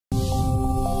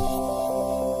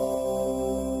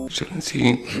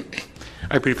Excellency,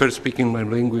 I prefer speaking my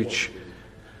language.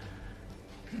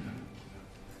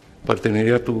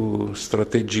 Parteneriatul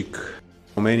strategic.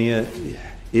 Romania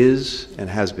is and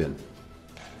has been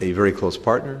a very close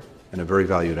partner and a very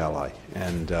valued ally,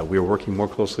 and we are working more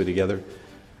closely together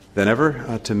than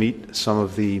ever to meet some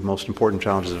of the most important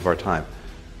challenges of our time.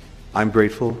 I'm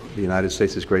grateful, the United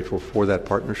States is grateful for that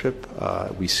partnership.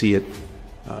 We see it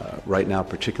right now,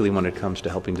 particularly when it comes to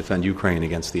helping defend Ukraine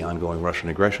against the ongoing Russian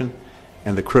aggression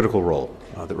and the critical role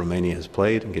that Romania has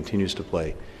played and continues to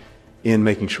play in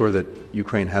making sure that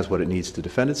Ukraine has what it needs to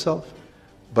defend itself,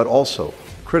 but also,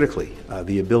 critically,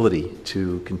 the ability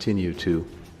to continue to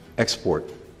export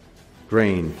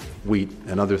grain, wheat,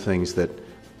 and other things that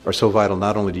are so vital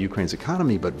not only to Ukraine's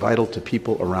economy, but vital to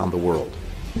people around the world.